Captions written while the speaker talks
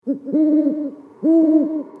Welcome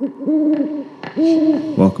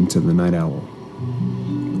to the Night Owl,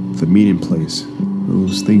 the meeting place,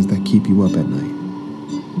 those things that keep you up at night.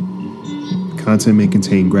 Content may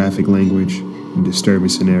contain graphic language and disturbing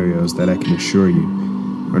scenarios that I can assure you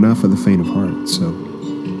are not for the faint of heart, so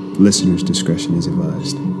listeners' discretion is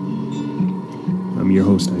advised. I'm your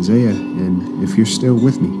host, Isaiah, and if you're still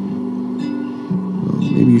with me, well,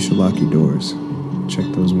 maybe you should lock your doors, check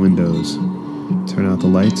those windows, turn out the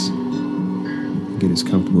lights, and get as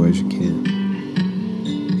comfortable as you can.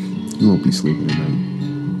 You won't be sleeping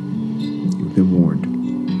tonight. You've been warned.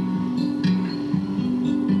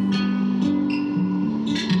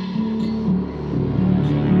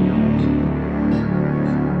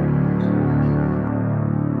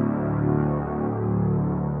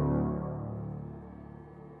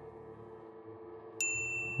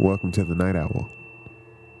 Welcome to the Night Owl.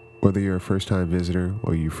 Whether you're a first-time visitor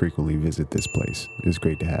or you frequently visit this place, it's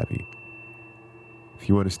great to have you. If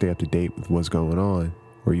you want to stay up to date with what's going on,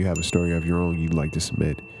 or you have a story of your own you'd like to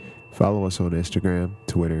submit, follow us on Instagram,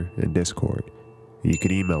 Twitter, and Discord. You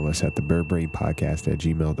can email us at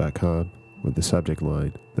thebirdbrainpodcast@gmail.com with the subject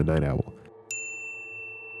line, The Night Owl.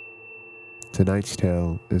 Tonight's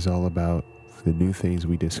tale is all about the new things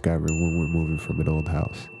we discover when we're moving from an old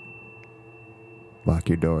house. Lock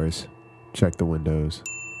your doors, check the windows,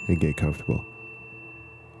 and get comfortable.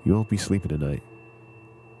 You won't be sleeping tonight.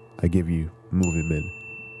 I give you Moving Men.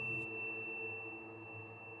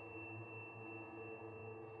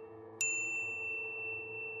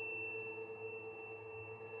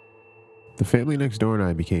 The family next door and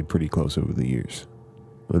I became pretty close over the years.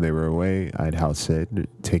 When they were away, I'd house sit,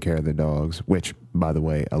 take care of the dogs, which, by the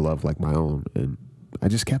way, I love like my own, and I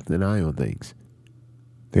just kept an eye on things.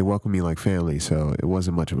 They welcomed me like family, so it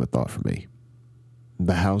wasn't much of a thought for me.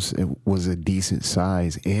 The house, it was a decent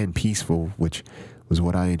size and peaceful, which was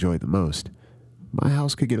what I enjoyed the most. My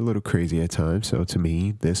house could get a little crazy at times, so to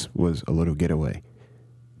me, this was a little getaway.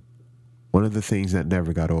 One of the things that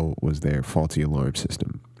never got old was their faulty alarm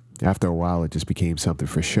system. After a while, it just became something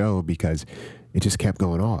for show because it just kept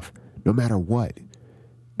going off, no matter what.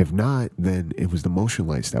 If not, then it was the motion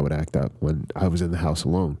lights that would act up when I was in the house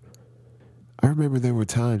alone. I remember there were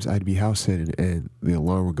times I'd be house sitting and the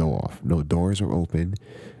alarm would go off. No doors were open,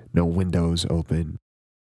 no windows open,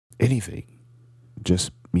 anything.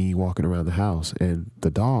 Just me walking around the house. And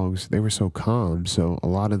the dogs, they were so calm, so a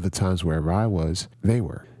lot of the times wherever I was, they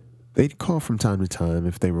were. They'd call from time to time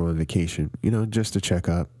if they were on vacation, just to check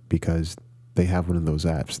up because they have one of those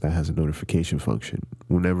apps that has a notification function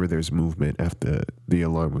whenever there's movement after the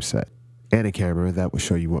alarm was set. And a camera that would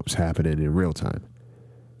show you what was happening in real time.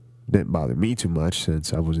 Didn't bother me too much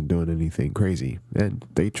since I wasn't doing anything crazy, and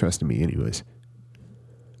they trusted me anyways.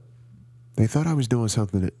 They thought I was doing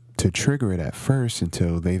something to trigger it at first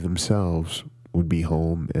until they themselves would be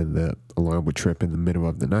home and the alarm would trip in the middle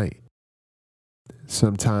of the night.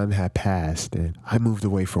 Some time had passed and I moved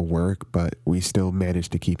away for work, but we still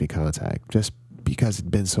managed to keep in contact just because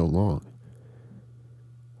it'd been so long.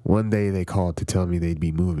 One day they called to tell me they'd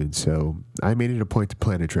be moving, so I made it a point to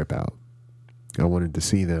plan a trip out. I wanted to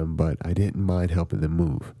see them, but I didn't mind helping them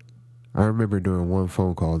move. I remember during one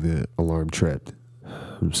phone call, the alarm tripped.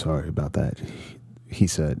 "I'm sorry about that," he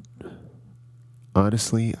said.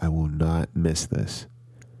 "Honestly, I will not miss this.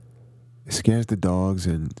 It scares the dogs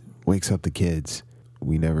and wakes up the kids.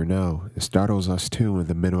 We never know. It startles us too in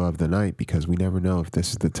the middle of the night because we never know if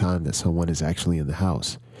this is the time that someone is actually in the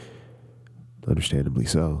house." Understandably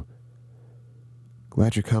so.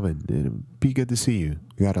 "Glad you're coming. It'd be good to see you.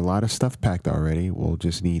 We got a lot of stuff packed already. We'll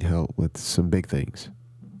just need help with some big things."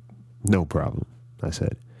 "No problem," I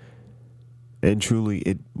said. And truly,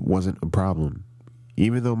 it wasn't a problem.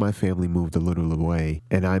 Even though my family moved a little away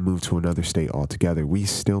and I moved to another state altogether, we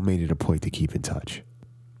still made it a point to keep in touch.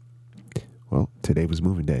 Well, today was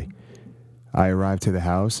moving day. I arrived to the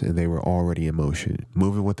house and they were already in motion,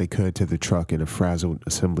 moving what they could to the truck in a frazzled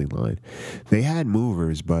assembly line. They had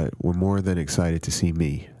movers, but were more than excited to see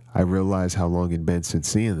me. I realized how long it'd been since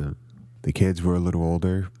seeing them. The kids were a little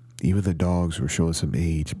older. Even the dogs were showing some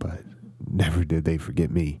age, but never did they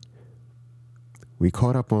forget me. We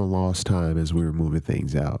caught up on lost time as we were moving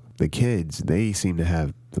things out. The kids, they seemed to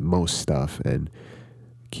have the most stuff, and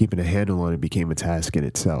keeping a handle on it became a task in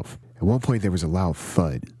itself. At one point, there was a loud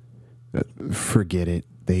thud. "Forget it.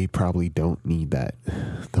 They probably don't need that,"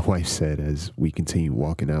 the wife said as we continued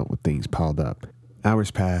walking out with things piled up.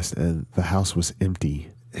 Hours passed and the house was empty.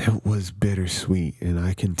 It was bittersweet, and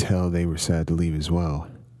I can tell they were sad to leave as well.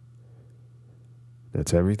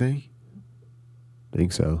 "That's everything?"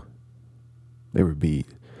 "Think so." They were beat.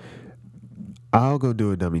 "I'll go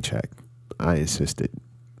do a dummy check," I insisted.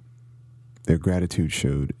 Their gratitude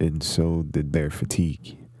showed, and so did their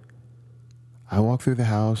fatigue. I walked through the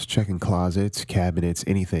house, checking closets, cabinets,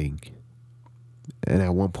 anything. And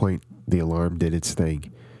at one point, the alarm did its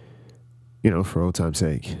thing. For old time's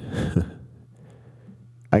sake.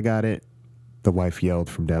 I got it, the wife yelled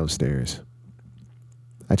from downstairs.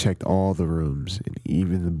 I checked all the rooms, and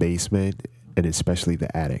even the basement, and especially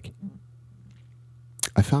the attic.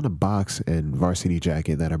 I found a box and varsity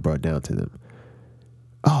jacket that I brought down to them.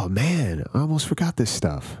 Oh man, I almost forgot this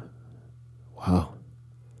stuff. Wow.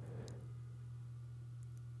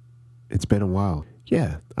 It's been a while.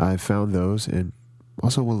 Yeah, I found those and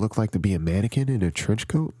also what looked like to be a mannequin in a trench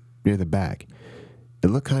coat near the back. It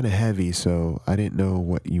looked kind of heavy, so I didn't know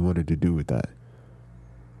what you wanted to do with that.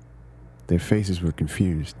 Their faces were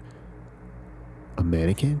confused. A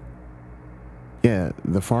mannequin? Yeah,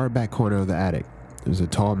 the far back corner of the attic. There was a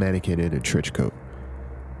tall mannequin in a trench coat.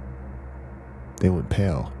 They went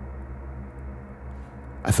pale.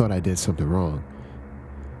 I thought I did something wrong.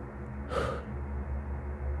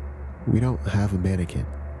 We don't have a mannequin.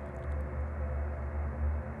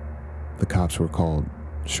 The cops were called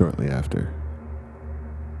shortly after.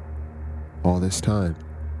 All this time,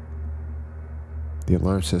 the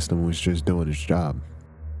alarm system was just doing its job.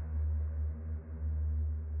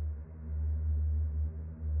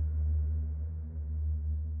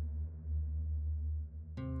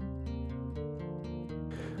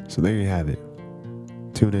 So there you have it.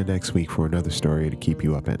 Tune in next week for another story to keep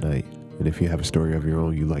you up at night. And if you have a story of your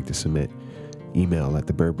own you'd like to submit, email at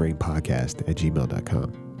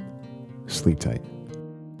thebirdbrainpodcast@gmail.com. Sleep tight.